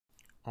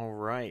All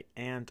right,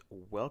 and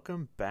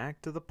welcome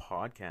back to the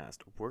podcast.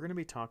 We're going to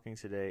be talking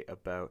today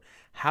about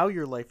how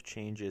your life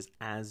changes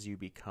as you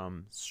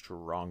become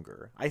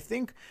stronger. I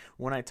think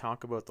when I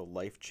talk about the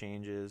life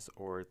changes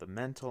or the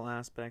mental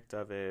aspect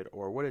of it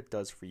or what it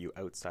does for you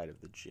outside of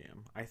the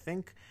gym, I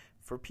think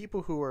for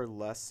people who are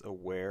less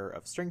aware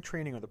of strength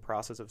training or the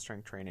process of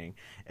strength training,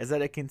 is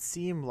that it can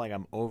seem like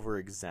I'm over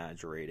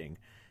exaggerating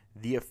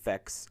the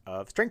effects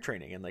of strength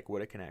training and like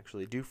what it can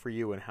actually do for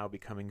you and how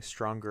becoming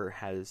stronger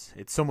has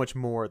it's so much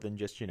more than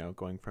just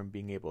going from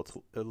being able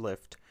to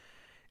lift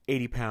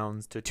 80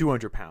 pounds to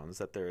 200 pounds.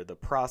 That the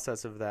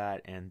process of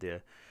that and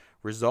the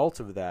result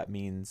of that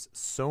means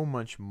so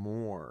much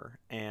more,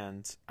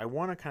 and I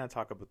want to kind of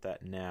talk about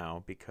that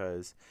now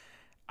because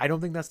I don't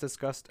think that's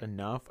discussed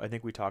enough. I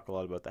think we talk a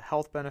lot about the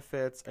health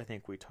benefits. I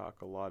think we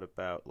talk a lot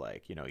about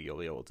you'll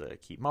be able to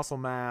keep muscle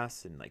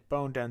mass and like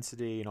bone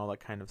density and all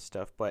that kind of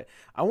stuff. But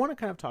I want to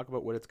kind of talk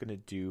about what it's going to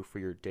do for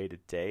your day to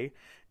day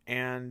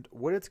and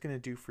what it's going to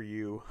do for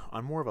you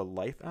on more of a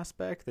life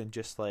aspect than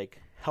just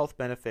like health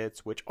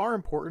benefits, which are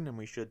important and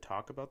we should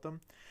talk about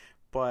them.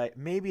 But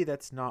maybe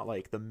that's not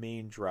like the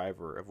main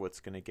driver of what's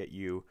going to get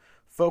you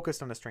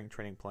focused on a strength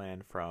training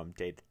plan from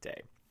day to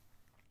day.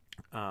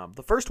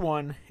 The first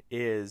one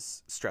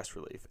is stress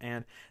relief,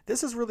 and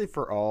this is really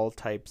for all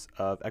types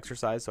of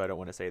exercise. So I don't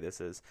want to say this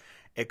is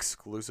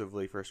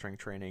exclusively for strength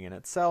training in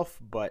itself,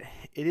 but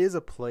it is a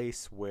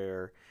place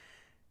where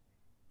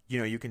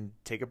you can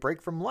take a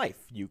break from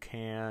life. You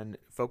can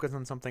focus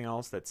on something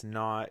else that's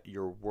not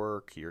your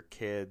work, your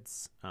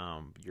kids,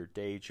 your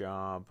day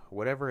job,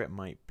 whatever it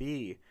might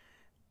be.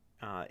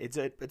 It's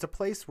a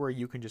place where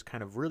you can just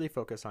kind of really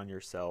focus on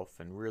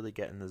yourself and really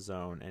get in the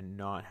zone and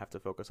not have to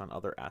focus on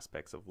other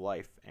aspects of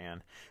life.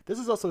 And this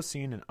is also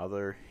seen in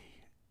other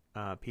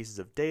pieces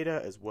of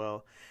data as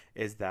well,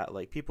 is that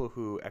like people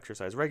who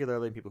exercise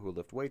regularly and people who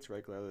lift weights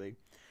regularly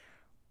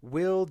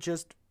will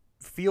just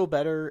feel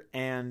better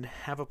and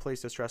have a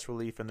place to stress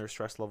relief, and their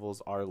stress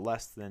levels are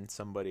less than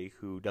somebody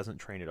who doesn't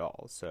train at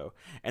all. So,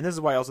 and this is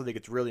why I also think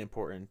it's really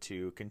important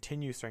to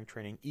continue strength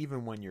training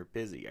even when you're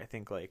busy. I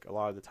think like a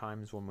lot of the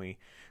times when we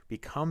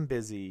become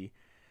busy,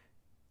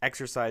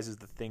 exercise is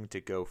the thing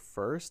to go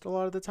first a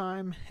lot of the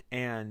time,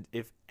 and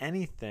if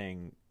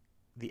anything,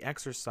 the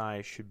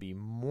exercise should be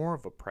more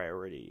of a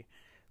priority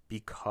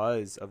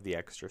because of the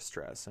extra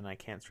stress, and I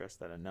can't stress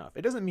that enough.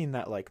 It doesn't mean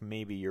that like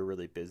maybe you're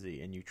really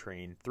busy and you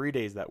train 3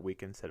 days that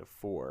week instead of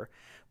 4,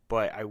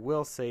 but I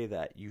will say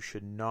that you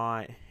should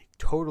not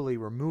totally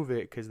remove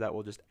it because that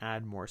will just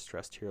add more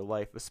stress to your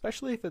life,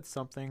 especially if it's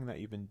something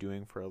that you've been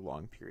doing for a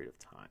long period of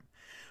time.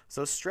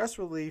 So stress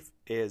relief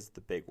is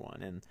the big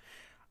one, and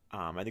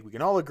I think we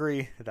can all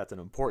agree that that's an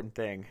important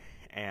thing,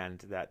 and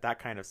that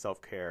kind of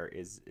self-care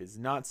is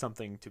not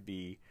something to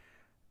be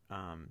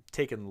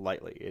taken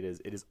lightly. It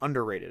is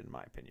underrated in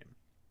my opinion.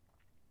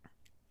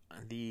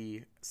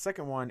 The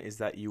second one is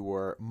that you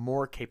were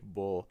more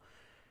capable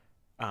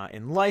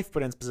in life,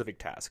 but in specific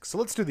tasks. So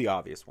let's do the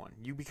obvious one.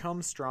 You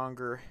become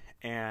stronger,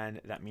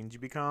 and that means you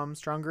become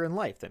stronger in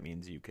life. That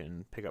means you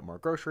can pick up more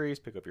groceries,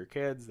 pick up your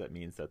kids. That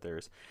means that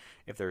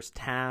if there's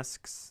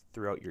tasks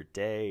throughout your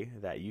day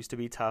that used to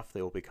be tough,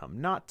 they will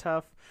become not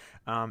tough.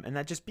 And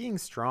that just being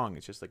strong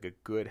is just like a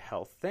good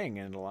health thing,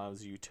 and it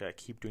allows you to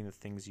keep doing the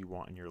things you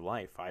want in your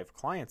life. I have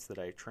clients that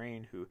I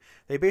train who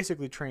they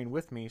basically train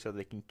with me so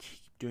they can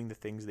keep doing the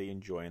things they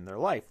enjoy in their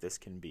life. This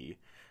can be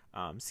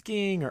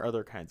skiing or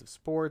other kinds of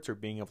sports or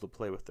being able to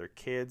play with their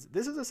kids.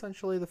 This is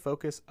essentially the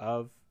focus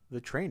of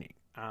the training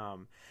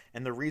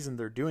and the reason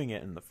they're doing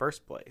it in the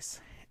first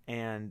place.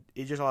 And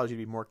it just allows you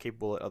to be more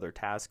capable at other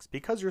tasks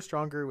because you're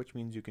stronger, which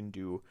means you can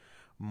do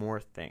more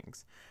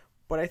things.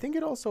 But I think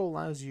it also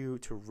allows you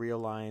to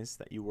realize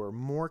that you are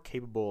more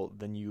capable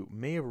than you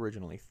may have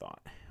originally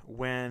thought.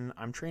 When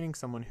I'm training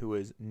someone who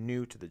is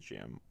new to the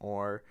gym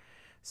or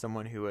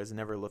someone who has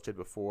never lifted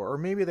before, or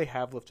maybe they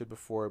have lifted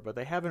before, but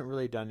they haven't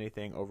really done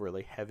anything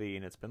overly heavy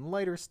and it's been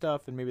lighter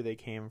stuff, and maybe they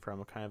came from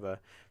a kind of a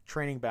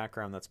training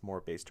background that's more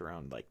based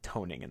around like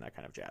toning and that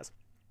kind of jazz.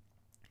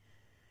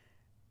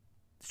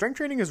 Strength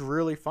training is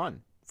really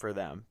fun for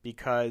them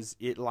because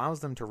it allows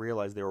them to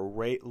realize they were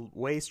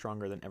way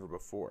stronger than ever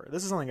before.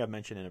 This is something I've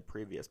mentioned in a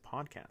previous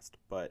podcast,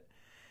 but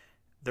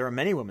there are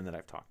many women that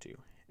I've talked to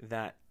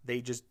that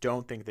they just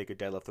don't think they could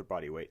deadlift their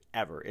body weight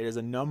ever. It is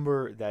a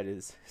number that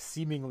is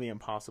seemingly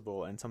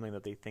impossible and something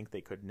that they think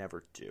they could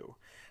never do.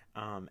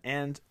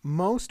 And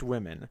most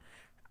women,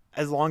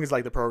 as long as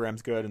like the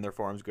program's good and their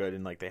form's good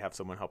and like they have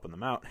someone helping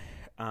them out,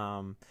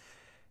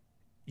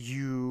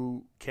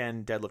 you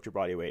can deadlift your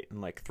body weight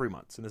in like 3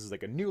 months. And this is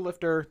like a new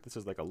lifter. This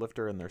is like a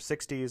lifter in their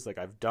 60s. Like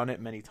I've done it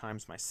many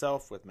times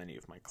myself with many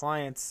of my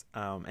clients.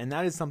 And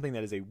that is something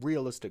that is a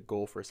realistic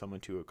goal for someone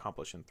to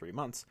accomplish in 3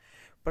 months.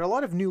 But a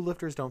lot of new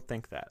lifters don't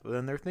think that.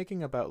 Then they're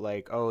thinking about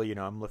like, oh,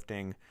 I'm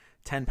lifting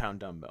 10-pound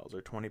dumbbells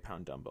or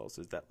 20-pound dumbbells.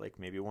 Is that like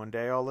maybe one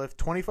day I'll lift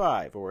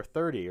 25 or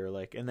 30 or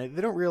like, and they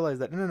don't realize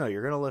that, no,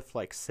 you're going to lift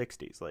like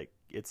 60s. Like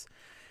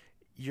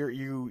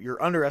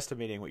you're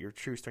underestimating what your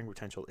true strength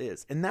potential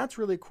is. And that's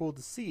really cool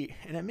to see,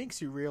 and it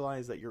makes you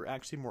realize that you're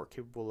actually more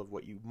capable of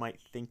what you might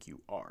think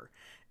you are.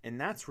 And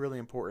that's really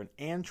important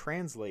and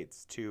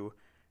translates to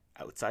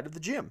outside of the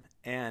gym.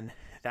 And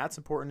that's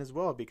important as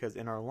well, because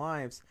in our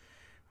lives,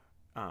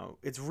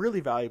 it's really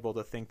valuable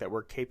to think that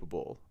we're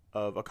capable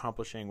of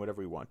accomplishing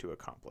whatever we want to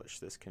accomplish.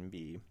 This can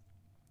be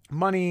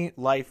money,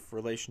 life,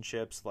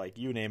 relationships, like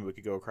you name it. We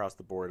could go across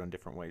the board on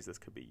different ways this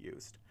could be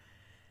used.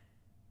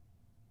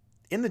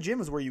 In the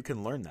gym is where you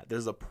can learn that.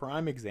 There's a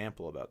prime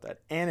example about that,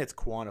 and it's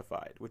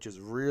quantified, which is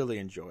really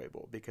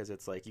enjoyable, because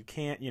it's like you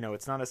can't,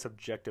 it's not a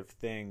subjective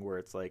thing where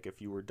it's like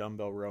if you were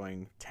dumbbell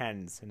rowing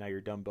 10s and now you're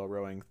dumbbell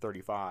rowing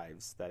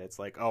 35s, that it's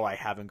like, oh, I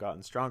haven't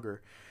gotten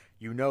stronger.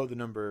 The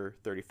number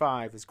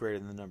 35 is greater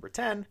than the number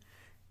 10,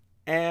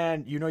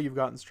 and you've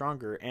gotten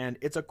stronger. And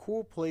it's a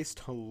cool place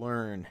to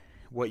learn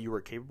what you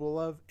were capable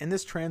of. And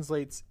this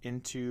translates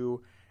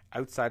into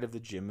outside of the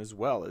gym as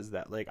well, is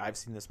that, like, I've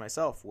seen this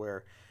myself,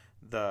 where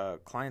the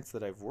clients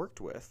that I've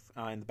worked with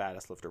in the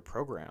Badass Lifter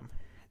program,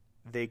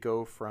 they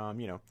go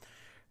from,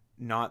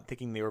 not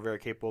thinking they were very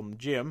capable in the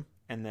gym,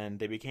 and then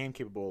they became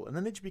capable, and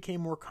then they just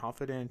became more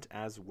confident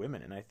as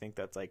women. And I think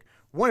that's, like,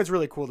 one, it's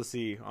really cool to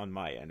see on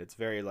my end. It's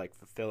very, like,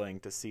 fulfilling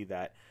to see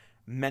that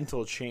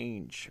mental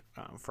change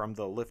from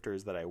the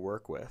lifters that I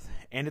work with.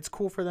 And it's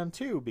cool for them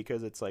too,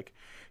 because it's like,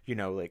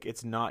 like,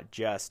 it's not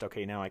just,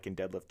 okay, now I can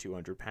deadlift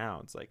 200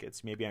 pounds. Like,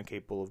 it's maybe I'm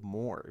capable of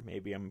more.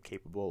 Maybe I'm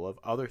capable of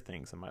other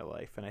things in my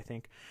life. And I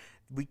think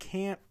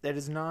that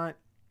is not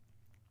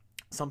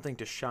something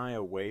to shy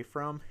away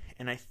from.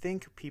 And I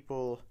think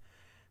people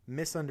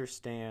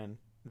misunderstand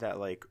that,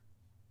 like,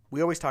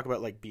 we always talk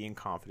about, like, being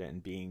confident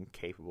and being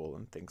capable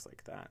and things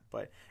like that.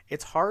 But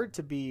it's hard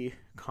to be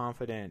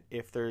confident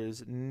if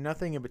there's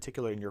nothing in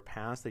particular in your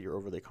past that you're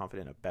overly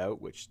confident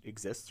about, which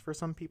exists for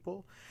some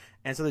people.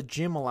 And so the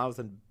gym allows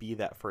them to be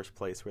that first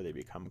place where they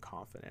become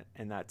confident.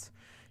 And that's,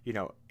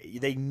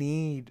 they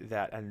need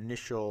that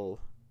initial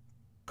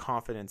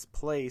confidence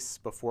place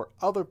before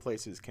other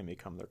places can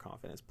become their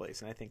confidence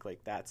place. And I think,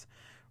 like, that's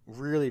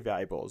really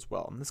valuable as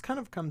well. And this kind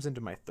of comes into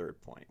my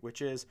third point,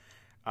 which is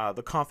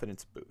the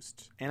confidence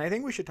boost. And I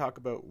think we should talk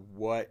about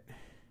what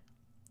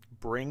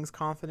brings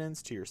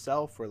confidence to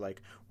yourself, or,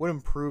 like, what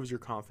improves your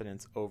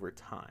confidence over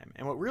time.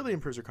 And what really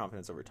improves your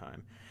confidence over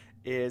time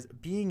is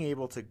being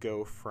able to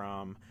go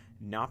from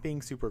not being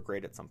super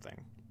great at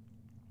something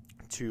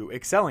to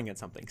excelling at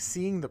something.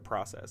 Seeing the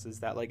process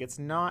is that, like, it's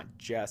not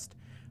just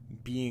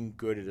being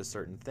good at a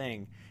certain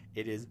thing.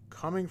 It is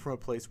coming from a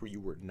place where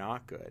you were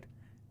not good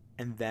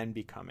and then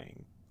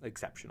becoming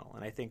exceptional.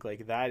 And I think,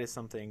 like, that is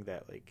something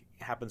that, like,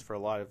 happens for a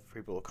lot of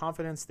people with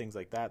confidence, things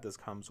like that. This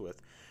comes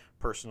with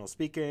personal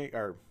speaking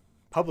or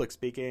public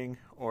speaking,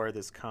 or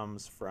this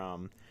comes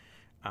from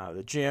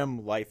the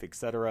gym, life,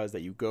 etc. Is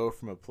that you go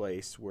from a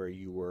place where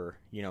you were,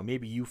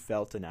 maybe you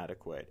felt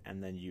inadequate,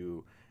 and then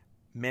you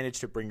manage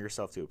to bring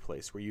yourself to a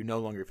place where you no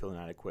longer feel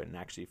inadequate and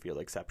actually feel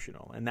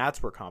exceptional. And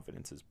that's where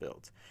confidence is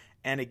built.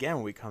 And again,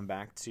 when we come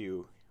back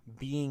to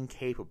being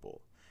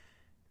capable,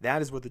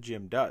 that is what the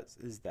gym does,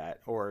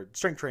 or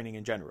strength training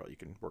in general. You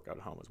can work out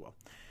at home as well.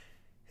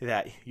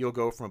 That you'll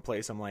go from a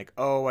place, I'm like,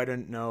 oh, I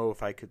didn't know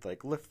if I could,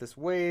 like, lift this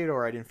weight,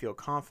 or I didn't feel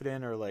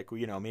confident, or, like,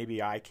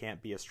 maybe I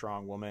can't be a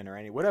strong woman,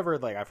 or whatever.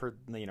 Like, I've heard,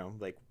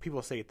 like,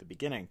 people say at the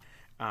beginning.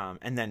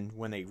 And then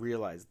when they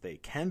realize they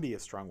can be a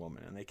strong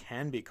woman and they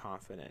can be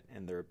confident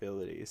in their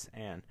abilities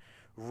and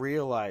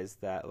realize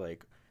that,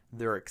 like,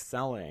 they're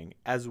excelling,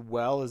 as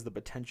well as the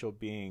potential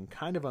being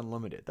kind of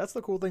unlimited. That's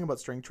the cool thing about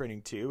strength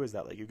training too, is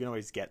that, like, you can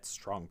always get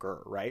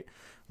stronger, right?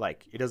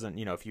 Like, it doesn't,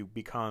 if you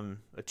become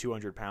a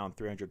 200 pound,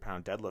 300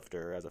 pound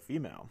deadlifter as a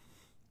female,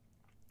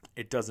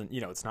 it doesn't,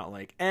 it's not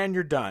like, and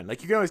you're done.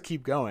 Like, you can always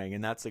keep going,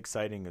 and that's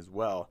exciting as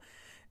well.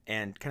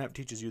 And kind of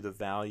teaches you the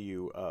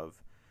value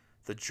of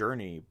the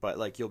journey, but,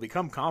 like, you'll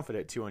become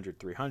confident 200,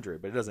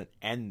 300, but it doesn't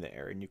end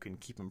there, and you can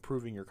keep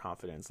improving your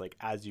confidence, like,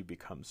 as you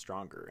become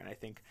stronger. And I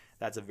think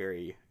that's a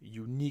very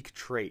unique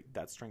trait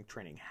that strength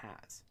training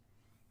has.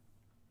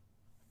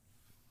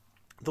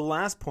 The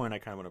last point I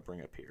kind of want to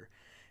bring up here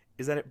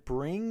is that it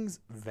brings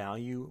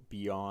value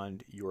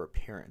beyond your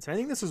appearance. And I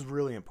think this is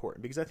really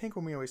important, because I think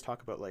when we always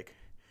talk about, like,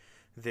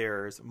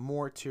 there's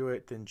more to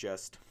it than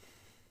just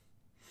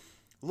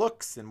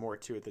looks and more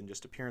to it than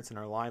just appearance in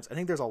our lives. I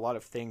think there's a lot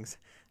of things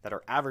that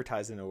are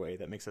advertised in a way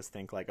that makes us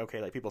think, like, okay,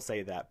 like, people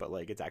say that, but,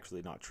 like, it's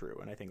actually not true.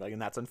 And I think, like,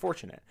 and that's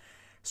unfortunate.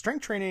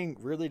 Strength training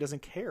really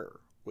doesn't care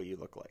what you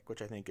look like,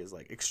 which I think is,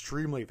 like,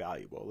 extremely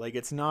valuable. Like,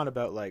 it's not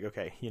about, like,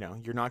 okay,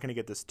 you're not going to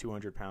get this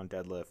 200 pound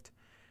deadlift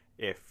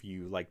if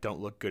you, like, don't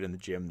look good in the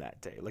gym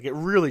that day. Like, it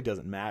really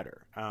doesn't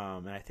matter.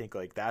 And I think,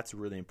 like, that's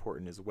really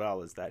important as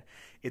well, is that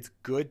it's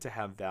good to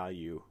have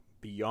value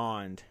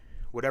beyond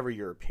whatever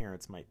your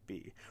appearance might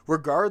be,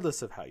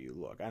 regardless of how you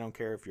look. I don't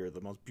care if you're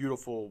the most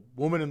beautiful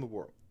woman in the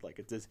world.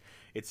 Like,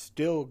 it's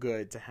still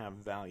good to have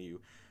value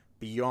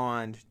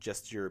beyond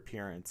just your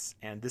appearance.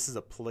 And this is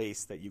a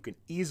place that you can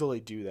easily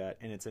do that,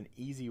 and it's an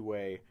easy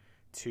way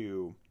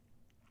to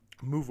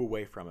move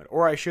away from it.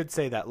 Or I should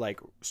say that like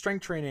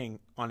strength training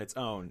on its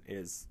own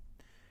is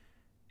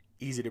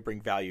easy to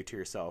bring value to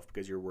yourself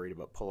because you're worried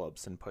about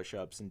pull-ups and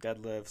push-ups and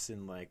deadlifts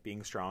and like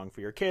being strong for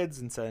your kids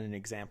and setting an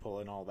example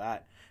and all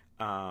that.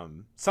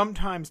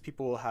 Sometimes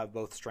people will have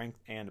both strength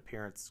and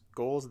appearance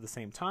goals at the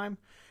same time.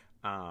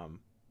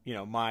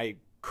 My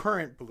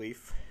current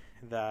belief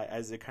that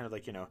as a kind of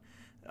like,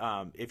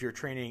 if your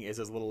training is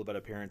as little about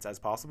appearance as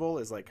possible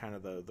is like kind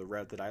of the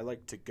route that I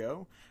like to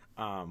go,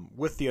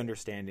 with the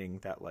understanding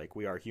that like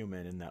we are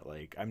human and that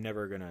like I'm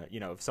never gonna,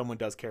 if someone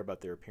does care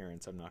about their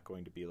appearance, I'm not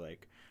going to be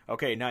like,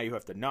 okay, now you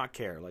have to not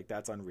care. Like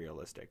that's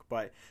unrealistic.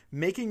 But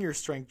making your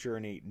strength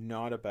journey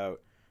not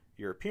about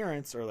your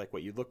appearance or like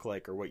what you look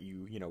like or what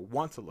you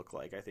want to look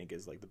like, I think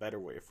is like the better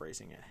way of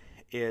phrasing it,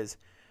 is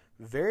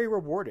very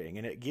rewarding,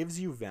 and it gives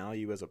you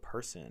value as a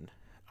person,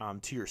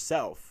 to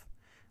yourself,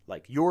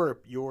 like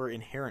your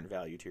inherent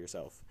value to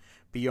yourself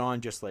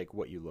beyond just like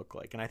what you look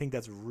like. And I think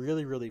that's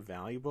really, really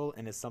valuable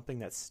and is something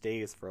that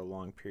stays for a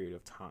long period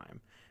of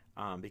time,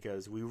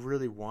 because we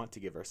really want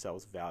to give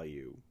ourselves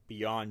value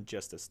beyond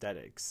just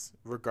aesthetics,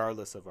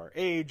 regardless of our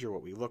age or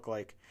what we look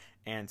like.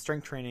 And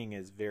strength training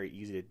is very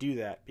easy to do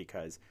that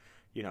because,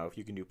 if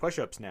you can do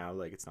push-ups now,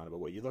 like it's not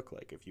about what you look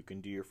like. If you can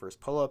do your first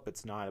pull-up,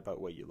 it's not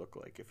about what you look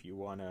like. If you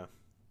want to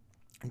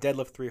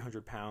deadlift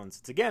 300 pounds,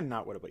 it's again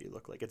not what about you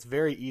look like. It's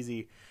very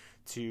easy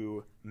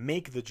to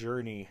make the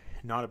journey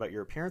not about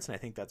your appearance, and I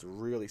think that's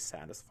really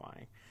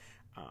satisfying.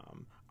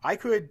 I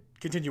could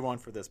continue on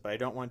for this, but I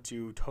don't want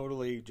to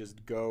totally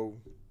just go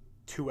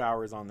 2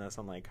 hours on this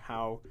on like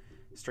how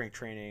strength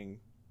training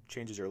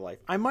changes your life.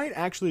 I might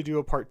actually do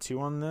a part 2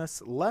 on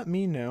this. Let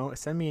me know.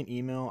 Send me an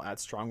email at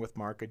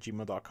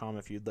strongwithmark@gmail.com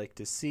if you'd like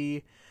to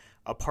see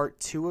a part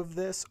 2 of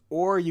this,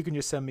 or you can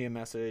just send me a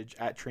message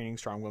at Training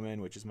Strong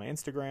Women, which is my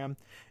Instagram.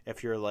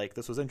 If you're like,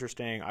 this was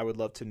interesting, I would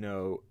love to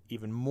know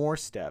even more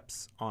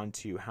steps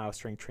onto how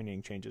strength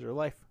training changes your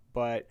life.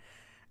 But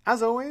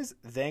as always,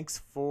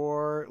 thanks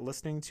for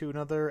listening to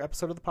another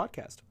episode of the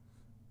podcast.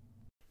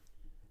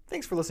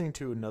 Thanks for listening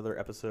to another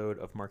episode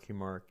of Marky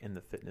Mark and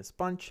the Fitness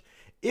Bunch.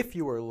 If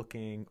you are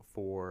looking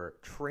for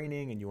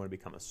training and you want to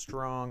become a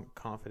strong,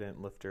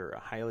 confident lifter,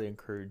 I highly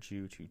encourage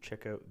you to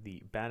check out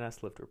the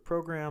Badass Lifter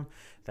program.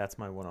 That's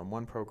my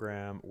one-on-one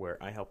program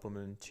where I help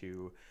women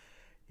to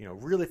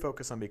really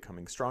focus on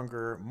becoming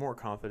stronger, more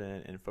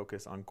confident, and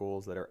focus on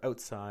goals that are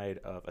outside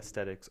of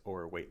aesthetics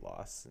or weight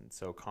loss. And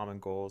so common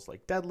goals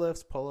like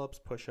deadlifts,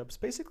 pull-ups, push-ups,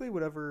 basically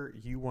whatever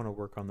you want to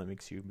work on that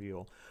makes you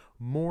feel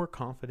more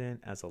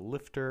confident as a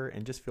lifter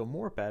and just feel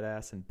more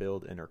badass and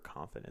build inner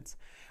confidence.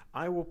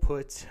 I will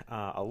put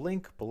a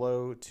link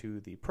below to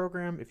the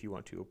program if you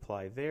want to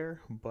apply there.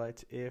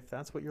 But if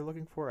that's what you're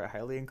looking for, I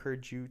highly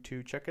encourage you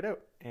to check it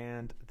out.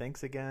 And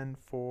thanks again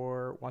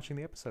for watching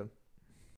the episode.